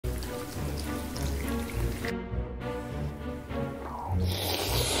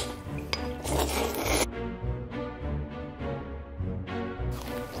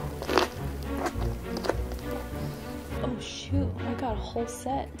whole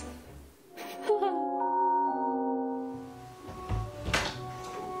set.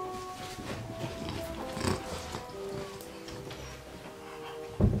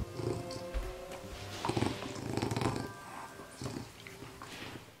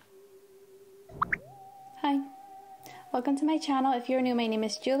 Hi, welcome to my channel. If you're new, my name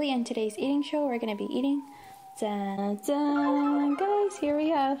is Julie, and today's eating show we're gonna be eating. Dun, dun, guys, here we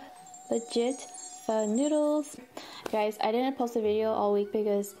have legit pho noodles. Guys, I didn't post a video all week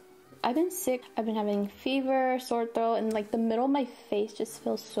because I've been sick. I've been having fever, sore throat, and like the middle of my face just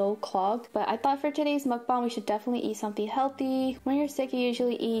feels so clogged. But I thought for today's mukbang we should definitely eat something healthy. When you're sick, you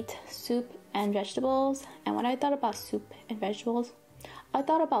usually eat soup and vegetables. And when I thought about soup and vegetables, I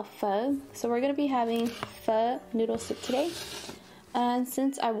thought about pho. So we're gonna be having pho noodle soup today. And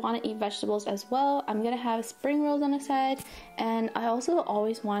since I want to eat vegetables as well, I'm gonna have spring rolls on the side. And I also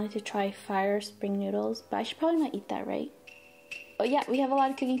always wanted to try fire spring noodles, but I should probably not eat that, right? But yeah, we have a lot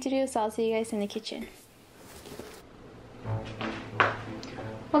of cooking to do, so I'll see you guys in the kitchen.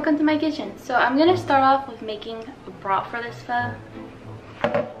 Welcome to my kitchen. So I'm gonna start off with making a broth for this pho.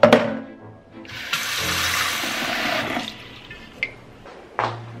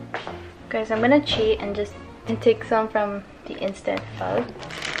 Guys, I'm gonna cheat and just take some from the instant pho.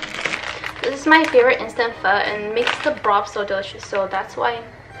 This is my favorite instant pho and it makes the broth so delicious, so that's why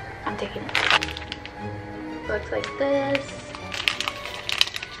I'm taking it. Looks like this.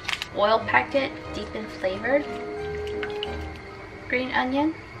 Oil packet, deep and flavored. Green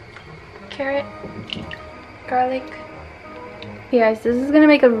onion, carrot, garlic. Okay guys, this is gonna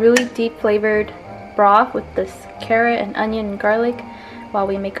make a really deep flavored broth with this carrot and onion and garlic while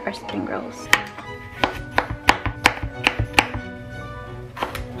we make our spring rolls.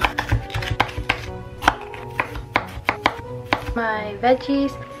 My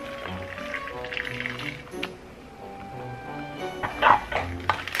veggies.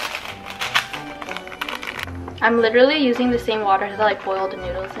 I'm literally using the same water that I boiled the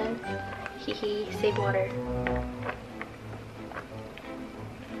noodles in. Hee save water.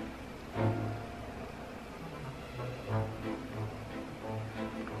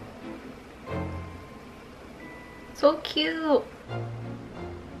 So cute.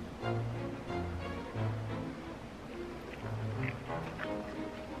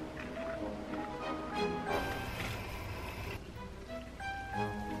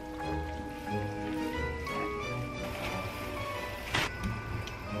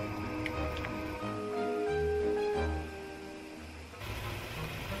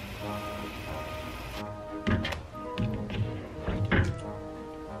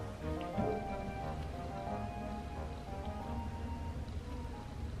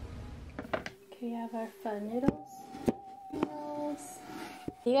 We have our pho noodles.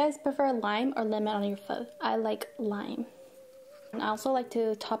 Do you guys prefer lime or lemon on your pho? I like lime. And I also like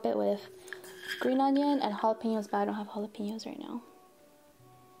to top it with green onion and jalapenos, but I don't have jalapenos right now.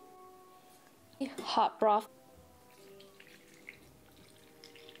 Hot broth.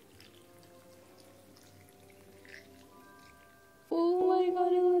 Oh my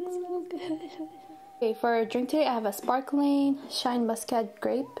god, it looks so good. Okay, for a drink today, I have a sparkling Shine Muscat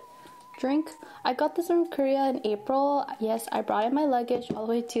Grape drink. I got this from Korea in April. Yes, I brought in my luggage all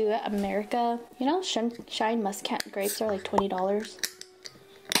the way to America. You know, Shine Muscat grapes are like $20,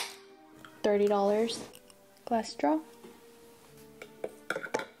 $30. Glass straw.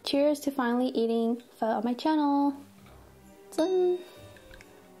 Cheers to finally eating pho on my channel. Dun.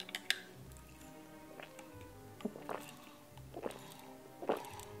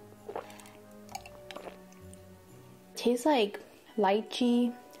 Tastes like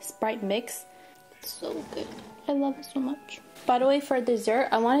lychee Sprite mix. It's so good. I love it so much. By the way, for dessert,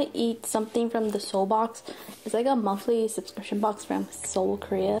 I want to eat something from the Seoul box. It's like a monthly subscription box from Seoul,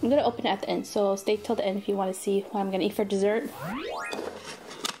 Korea. I'm gonna open it at the end, so stay till the end if you want to see what I'm gonna eat for dessert.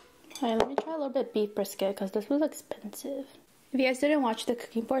 Alright, let me try a little bit beef brisket because this was expensive. If you guys didn't watch the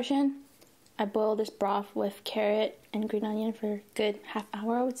cooking portion, I boiled this broth with carrot and green onion for a good half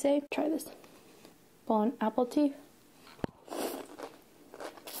hour, I would say. Try this. Bone apple tea.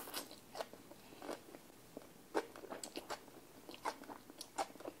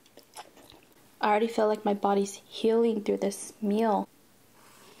 I already feel like my body's healing through this meal.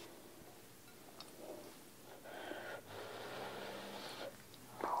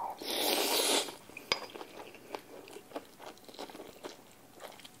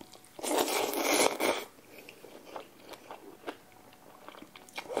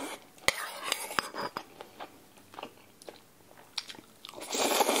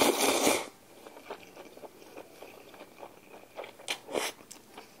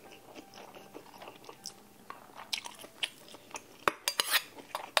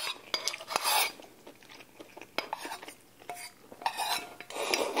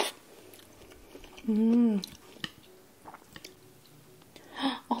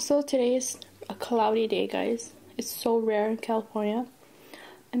 Also, today is a cloudy day, guys. It's so rare in California.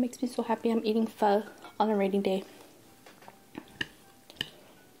 It makes me so happy I'm eating pho on a rainy day.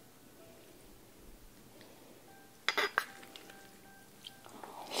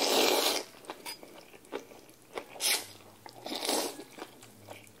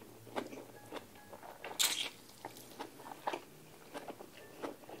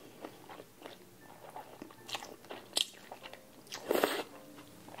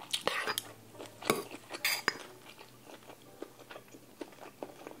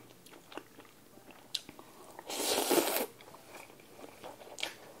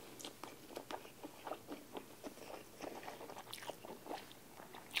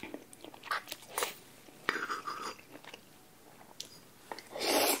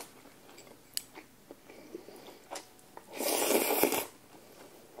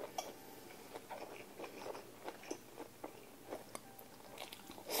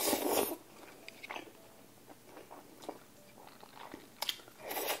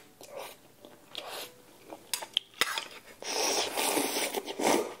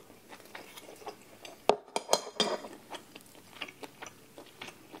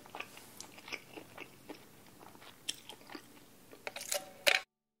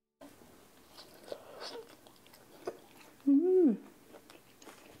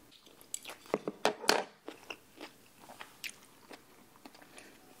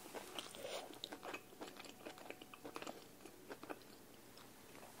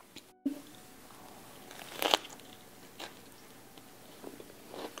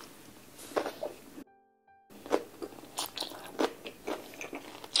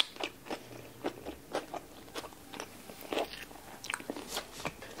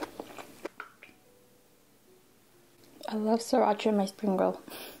 I love sriracha in my spring roll.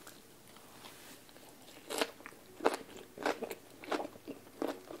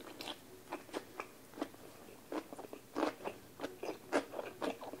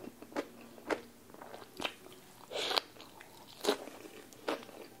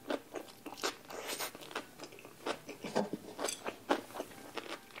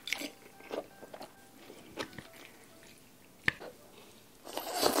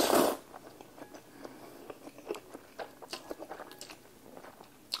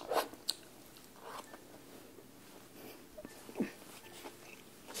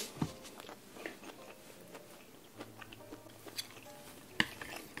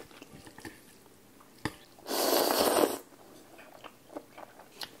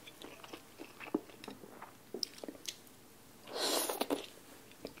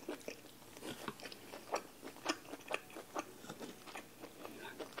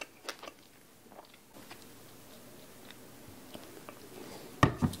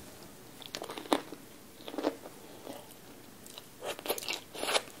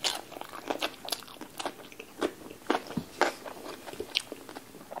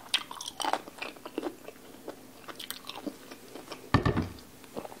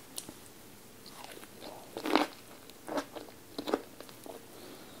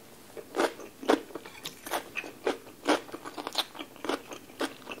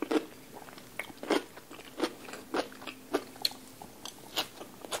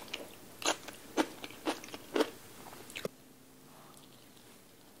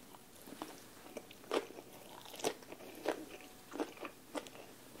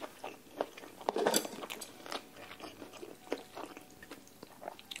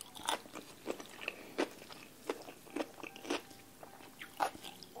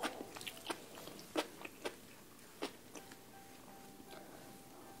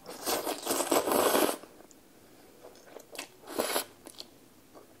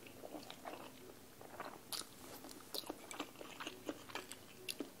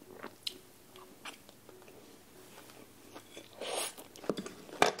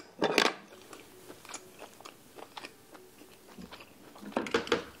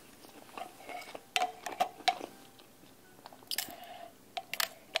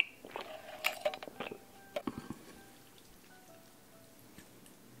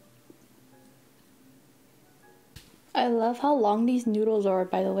 I love how long these noodles are,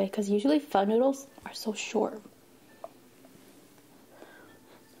 by the way, because usually pho noodles are so short.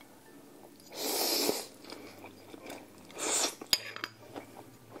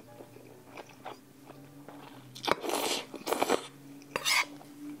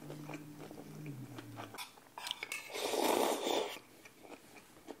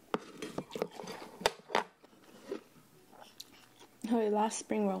 Oh, last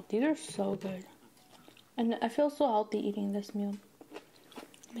spring roll. These are so good. And I feel so healthy eating this meal.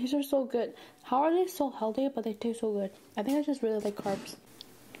 These are so good. How are they so healthy but they taste so good? I think I just really like carbs.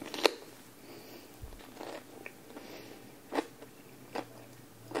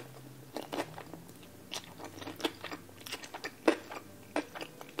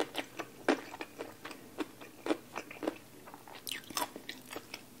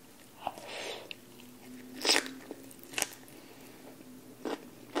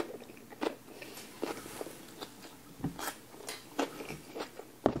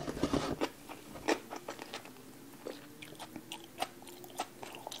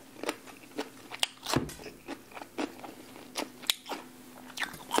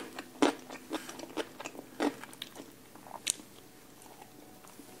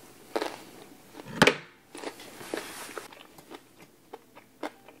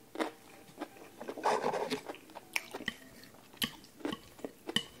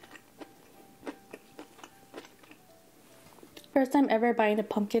 First time ever buying a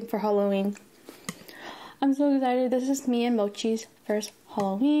pumpkin for Halloween. I'm so excited. This is me and Mochi's first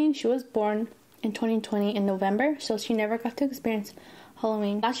Halloween. She was born in 2020 in November, so she never got to experience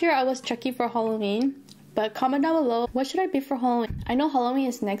Halloween. Last year I was Chucky for Halloween, but comment down below, what should I be for Halloween? I know Halloween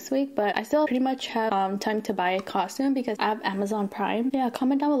is next week, but I still pretty much have time to buy a costume because I have Amazon Prime. Yeah,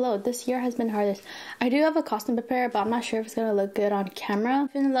 comment down below. This year has been hardest. I do have a costume prepared, but I'm not sure if it's gonna look good on camera.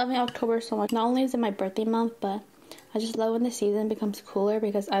 I've been loving October so much. Not only is it my birthday month, but I just love when the season becomes cooler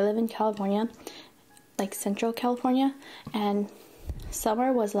because I live in California, like Central California, and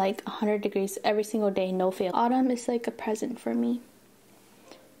summer was like 100 degrees every single day, no fail. Autumn is like a present for me.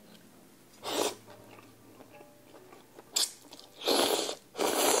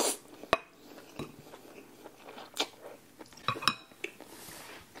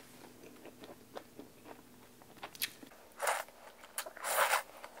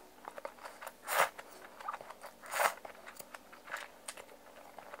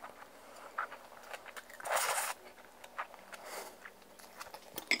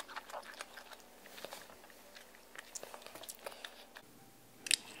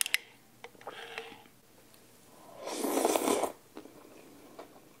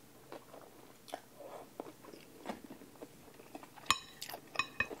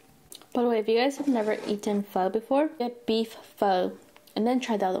 By the way, if you guys have never eaten pho before, get beef pho and then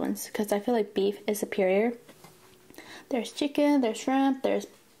try the other ones because I feel like beef is superior. There's chicken, there's shrimp, there's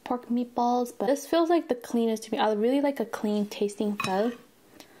pork meatballs, but this feels like the cleanest to me. I really like a clean tasting pho,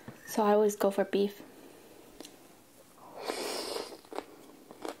 so I always go for beef.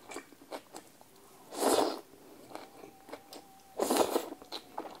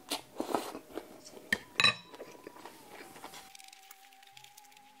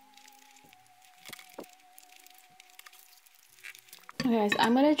 Okay guys,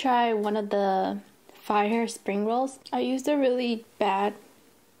 I'm gonna try one of the fire spring rolls. I used a really bad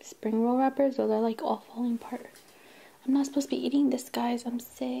spring roll wrapper, so they're like all falling apart. I'm not supposed to be eating this, guys. I'm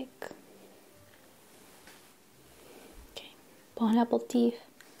sick. Okay, bon appetit.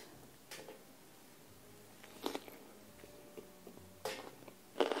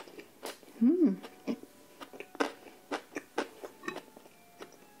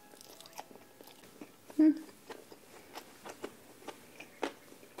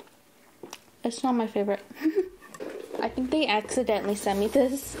 It's not my favorite. I think they accidentally sent me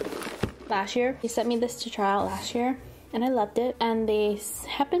this last year. They sent me this to try out last year and I loved it. And they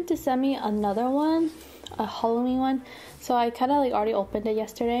happened to send me another one, a Halloween one. So I kind of like already opened it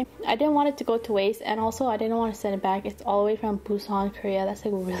yesterday. I didn't want it to go to waste, and also I didn't want to send it back. It's all the way from Busan, Korea. That's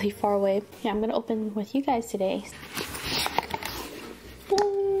like really far away. Yeah, I'm gonna open with you guys today.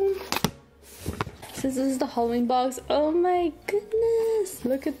 Boom. So this is the Halloween box. Oh my goodness.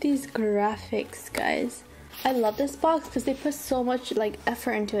 Look at these graphics, guys. I love this box because they put so much like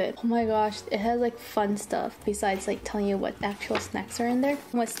effort into it. Oh my gosh, it has like fun stuff besides like telling you what actual snacks are in there.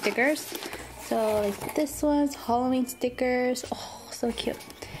 With stickers. So like this one's Halloween stickers. Oh, so cute.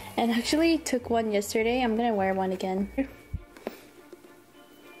 And actually took one yesterday. I'm gonna wear one again.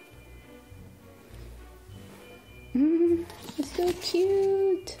 It's so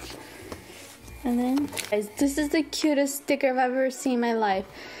cute. And then, guys, this is the cutest sticker I've ever seen in my life.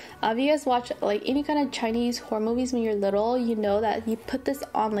 If you guys watch like any kind of Chinese horror movies when you're little, you know that you put this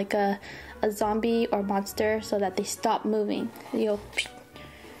on like a zombie or monster so that they stop moving. You go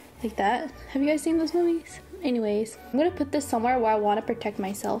like that. Have you guys seen those movies? Anyways, I'm gonna put this somewhere where I want to protect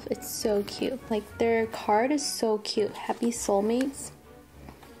myself. It's so cute. Like their card is so cute. Happy soulmates.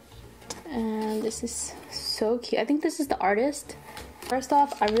 And this is so cute. I think this is the artist. First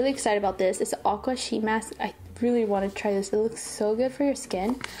off, I'm really excited about this. It's an aqua sheet mask. I really want to try this. It looks so good for your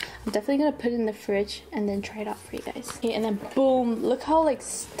skin. I'm definitely gonna put it in the fridge and then try it out for you guys. Okay, and then boom, look how like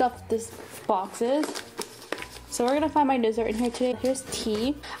stuffed this box is. So we're gonna find my dessert in here today. Here's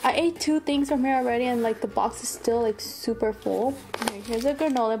tea. I ate 2 things from here already and like the box is still like super full. Okay, here's a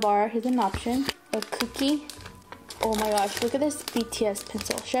granola bar. Here's an option. A cookie. Oh my gosh, look at this BTS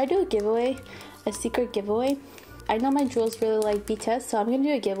pencil. Should I do a giveaway? A secret giveaway? I know my jewels really like BTS, so I'm gonna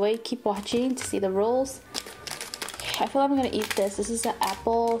do a giveaway. Keep watching to see the rules. I feel like I'm gonna eat this. This is an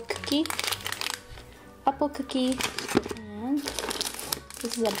apple cookie. Apple cookie. And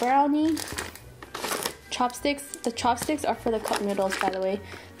this is a brownie. Chopsticks. The chopsticks are for the cup noodles, by the way.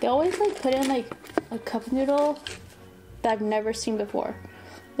 They always like put in like a cup noodle that I've never seen before.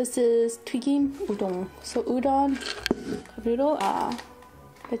 This is Twigim udon. So udon, cup noodle,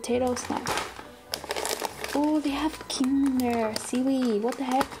 potato snack. Oh, they have kim in there. Seaweed. What the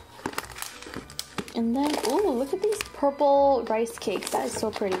heck? And then, oh, look at these purple rice cakes. That is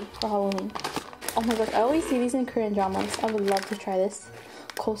so pretty for Halloween. Oh my gosh, I always see these in Korean dramas. I would love to try this.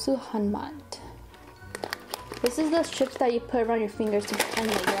 Kosu Hanmat. This is the chips that you put around your fingers to pretend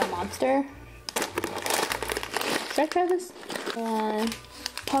like you're a monster. Should I try this? And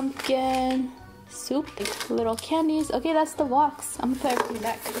pumpkin soup. Little candies. Okay, that's the box. I'm gonna put everything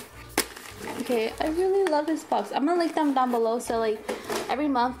back. Okay, I really love this box. I'm gonna link them down below. So like every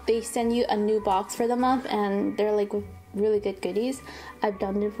month they send you a new box for the month and they're like really good goodies. I've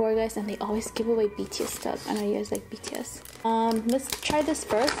done it before, guys, and they always give away BTS stuff. I know you guys like BTS. Let's try this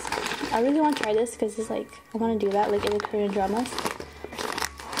first. I really want to try this because it's like I want to do that like in the Korean dramas.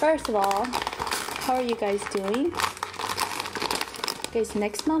 First of all, how are you guys doing? Guys,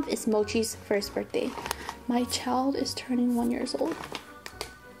 next month is Mochi's first birthday. My child is turning 1 year old.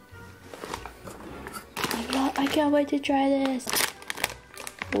 I can't wait to try this.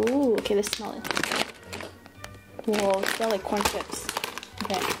 Ooh, okay, let's smell it. Whoa, it smells like corn chips.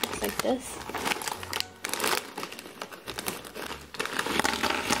 Okay, it's like this.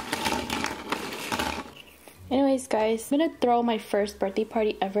 Anyways, guys, I'm gonna throw my first birthday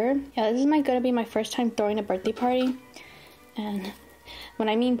party ever. Yeah, this is gonna be my first time throwing a birthday party. And when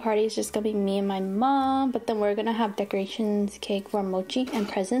I mean party, it's just gonna be me and my mom. But then we're gonna have decorations, cake for Mochi, and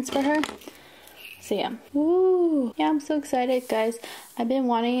presents for her. So yeah. Ooh. Yeah, I'm so excited, guys. I've been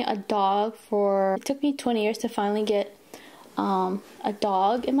wanting a dog for... It took me 20 years to finally get a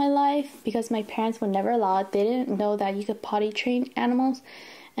dog in my life because my parents would never allow it. They didn't know that you could potty train animals.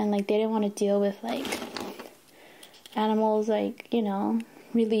 And like they didn't want to deal with like animals like, you know,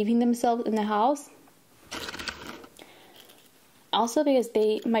 relieving themselves in the house. Also because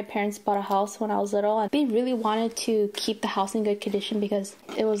my parents bought a house when I was little and they really wanted to keep the house in good condition because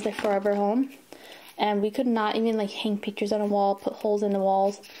it was their forever home. And we could not even like hang pictures on a wall, put holes in the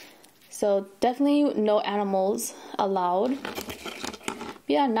walls. So definitely no animals allowed. But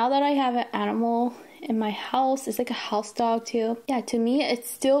yeah, now that I have an animal in my house, it's like a house dog too. Yeah, to me it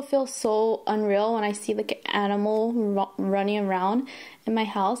still feels so unreal when I see like an animal running around in my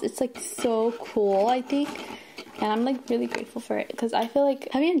house. It's like so cool, I think. And I'm like really grateful for it because I feel like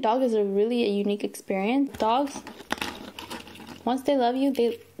having a dog is a unique experience. Dogs, once they love you,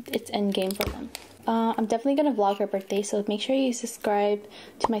 it's end game for them. I'm definitely gonna vlog her birthday, so make sure you subscribe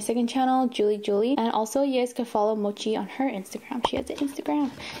to my second channel, Julie. And also you guys can follow Mochi on her Instagram. She has an Instagram.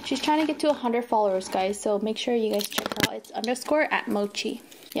 She's trying to get to 100 followers, guys, so make sure you guys check her out. It's _@Mochi.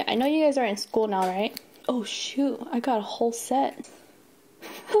 Yeah, I know you guys are in school now, right? Oh shoot, I got a whole set.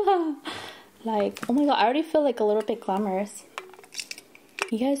 Like, oh my god, I already feel like a little bit glamorous.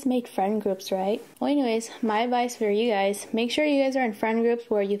 You guys made friend groups, right? Well, anyways, my advice for you guys, make sure you guys are in friend groups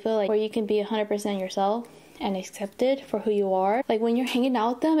where you feel like where you can be 100% yourself and accepted for who you are. Like when you're hanging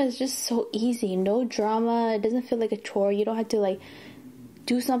out with them, it's just so easy. No drama. It doesn't feel like a chore. You don't have to like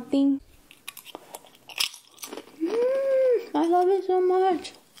do something. I love it so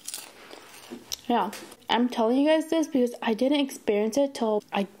much. Yeah, I'm telling you guys this because I didn't experience it till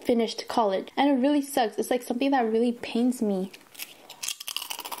I finished college. And it really sucks. It's like something that really pains me.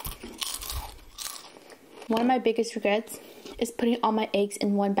 One of my biggest regrets is putting all my eggs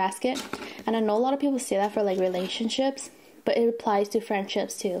in one basket. And I know a lot of people say that for like relationships, but it applies to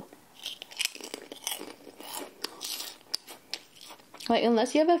friendships too. Like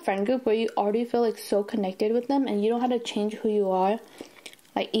unless you have a friend group where you already feel like so connected with them and you don't have to change who you are,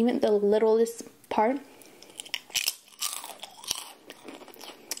 like even the littlest part.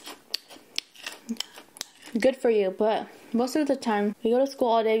 Good for you, but most of the time we go to school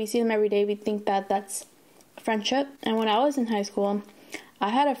all day, we see them every day, we think that that's friendship. And when I was in high school, I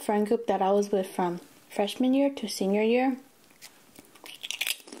had a friend group that I was with from freshman year to senior year.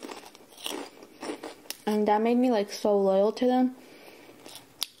 and that made me like so loyal to them.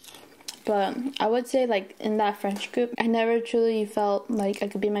 But I would say like in that French group, I never truly felt like I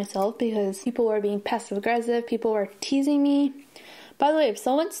could be myself because people were being passive aggressive, people were teasing me. By the way, if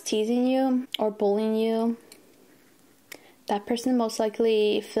someone's teasing you or bullying you, that person most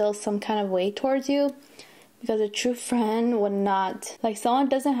likely feels some kind of way towards you, because a true friend would not. Like, someone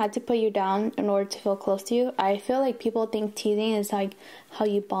doesn't have to put you down in order to feel close to you. I feel like people think teasing is like how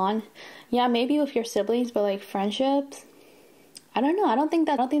you bond. Yeah, maybe with your siblings, but like friendships, I don't know. I don't think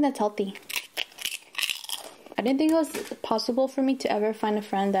that's healthy. I didn't think it was possible for me to ever find a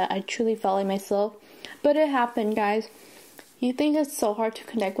friend that I truly felt like myself, but it happened, guys. You think it's so hard to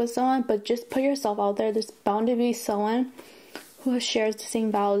connect with someone, but just put yourself out there. There's bound to be someone who shares the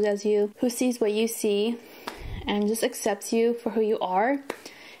same values as you, who sees what you see, and just accepts you for who you are.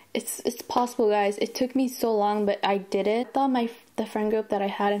 It's possible, guys. It took me so long, but I did it. I thought the friend group that I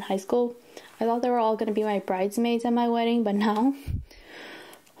had in high school, I thought they were all gonna be my bridesmaids at my wedding, but now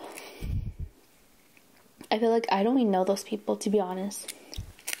I feel like I don't even know those people, to be honest.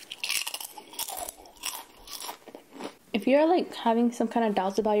 If you're like having some kind of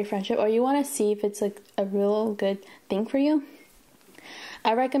doubts about your friendship, or you want to see if it's like a real good thing for you,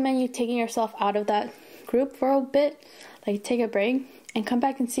 I recommend you taking yourself out of that group for a bit, like take a break and come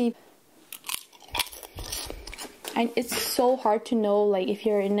back and see. And it's so hard to know like if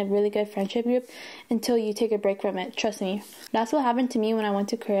you're in a really good friendship group until you take a break from it. Trust me. That's what happened to me when I went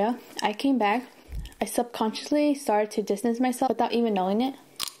to Korea. I came back, I subconsciously started to distance myself without even knowing it.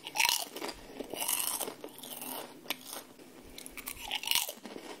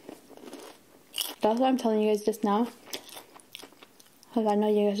 That's what I'm telling you guys just now, because I know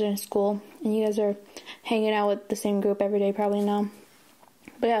you guys are in school and you guys are hanging out with the same group every day probably now.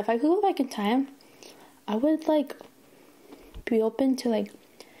 But yeah, if I could go back in time, I would like be open to like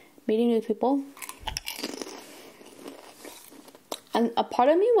meeting new people. And a part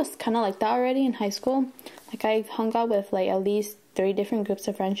of me was kind of like that already in high school. Like, I hung out with like at least 3 different groups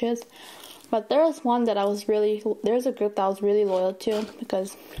of friendships. But there was one that there's a group that I was really loyal to,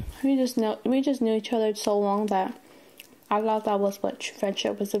 because we just knew each other so long that I thought that was what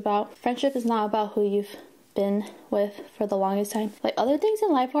friendship was about. Friendship is not about who you've been with for the longest time. Like, other things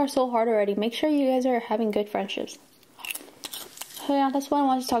in life are so hard already. Make sure you guys are having good friendships. So yeah, that's what I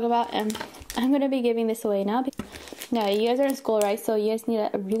wanted to talk about, and I'm going to be giving this away now. Yeah, you guys are in school, right? So you guys need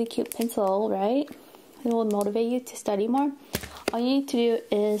a really cute pencil, right? It will motivate you to study more. All you need to do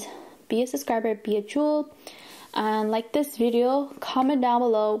is be a subscriber, be a jewel, and like this video. Comment down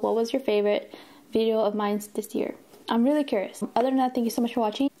below what was your favorite video of mine this year. I'm really curious. Other than that, thank you so much for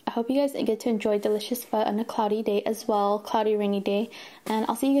watching. I hope you guys get to enjoy delicious food on a cloudy day as well, cloudy rainy day, and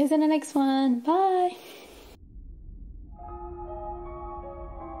I'll see you guys in the next one. Bye.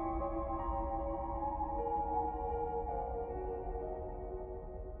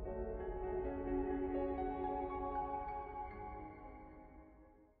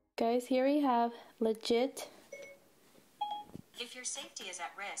 Guys, here we have legit. If your safety is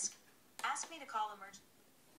at risk, ask me to call emergency.